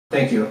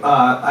Thank you.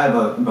 I have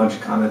a bunch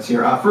of comments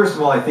here. First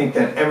of all, I think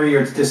that every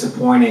year it's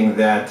disappointing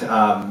that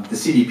the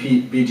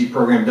CDBG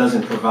program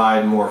doesn't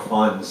provide more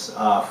funds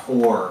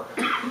for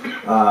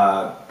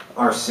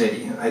our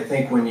city. I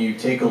think when you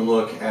take a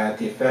look at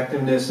the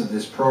effectiveness of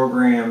this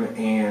program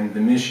and the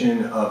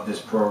mission of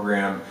this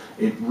program,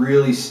 it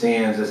really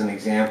stands as an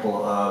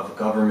example of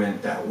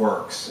government that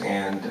works.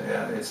 And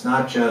it's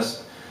not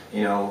just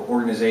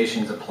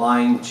organizations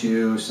applying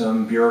to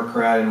some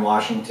bureaucrat in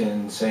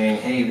Washington saying,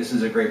 hey, this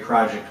is a great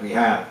project we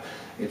have.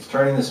 It's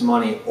turning this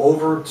money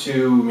over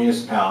to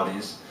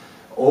municipalities,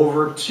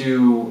 over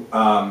to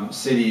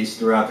cities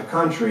throughout the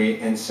country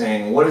and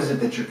saying, what is it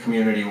that your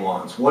community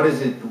wants? What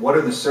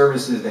are the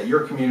services that your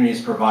community is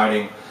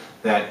providing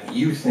that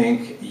you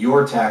think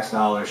your tax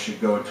dollars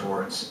should go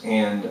towards?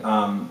 And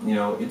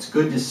it's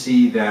good to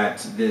see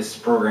that this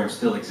program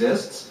still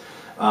exists.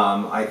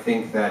 I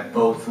think that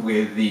both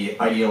with the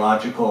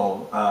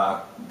ideological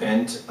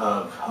bent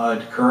of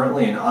HUD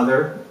currently and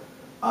other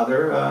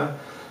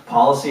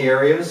policy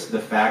areas, the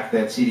fact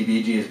that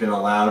CDBG has been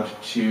allowed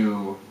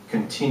to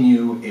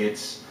continue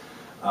its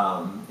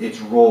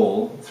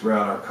role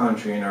throughout our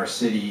country and our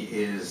city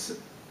is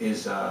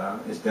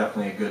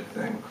definitely a good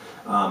thing.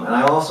 And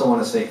I also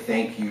want to say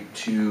thank you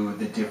to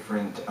the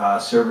different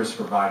service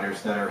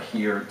providers that are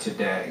here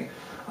today.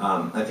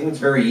 I think it's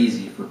very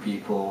easy for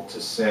people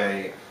to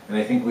say, and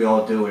I think we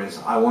all do it, is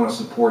I want to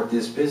support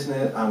this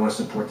business, I want to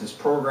support this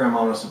program,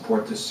 I want to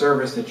support this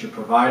service that you're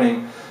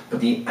providing, but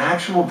the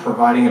actual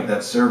providing of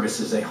that service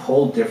is a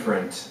whole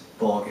different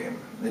ballgame.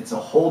 It's a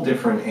whole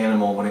different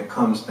animal when it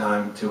comes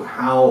down to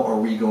how are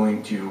we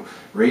going to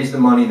raise the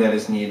money that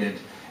is needed,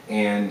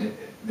 and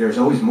there's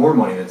always more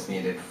money that's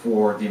needed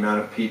for the amount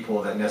of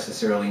people that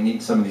necessarily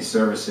need some of these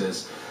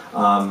services.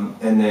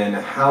 And then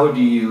how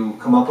do you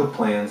come up with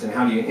plans and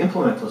how do you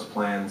implement those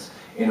plans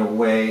in a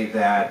way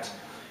that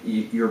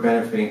you're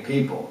benefiting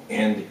people?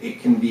 And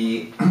it can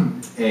be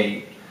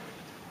a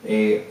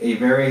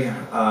very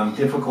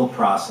difficult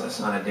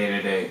process on a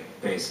day-to-day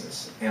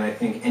basis. And I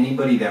think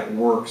anybody that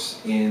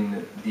works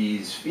in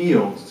these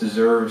fields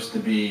deserves to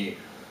be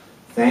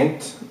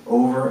thanked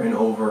over and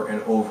over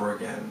and over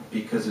again,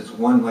 because it's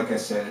like I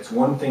said, it's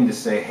one thing to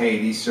say, hey,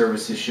 these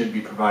services should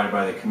be provided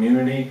by the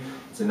community.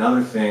 It's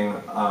another thing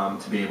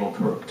to be able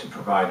to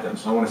provide them.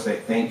 So I want to say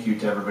thank you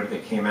to everybody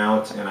that came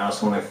out, and I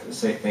also want to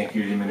say thank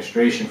you to the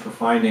administration for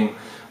finding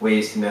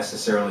ways to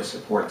necessarily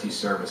support these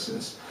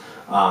services.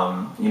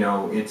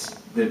 It's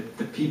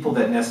the people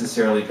that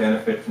necessarily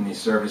benefit from these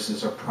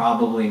services are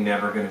probably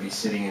never going to be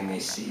sitting in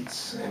these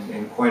seats.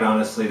 And quite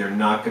honestly, they're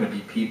not going to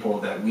be people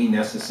that we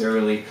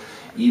necessarily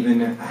even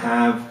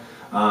have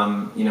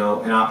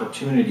an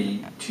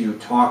opportunity to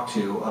talk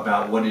to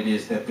about what it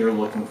is that they're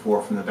looking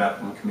for from the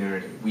Bethlehem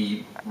community.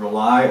 We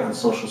rely on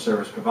social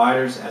service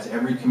providers, as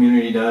every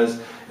community does,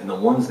 and the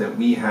ones that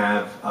we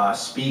have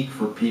speak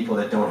for people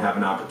that don't have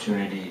an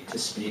opportunity to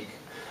speak.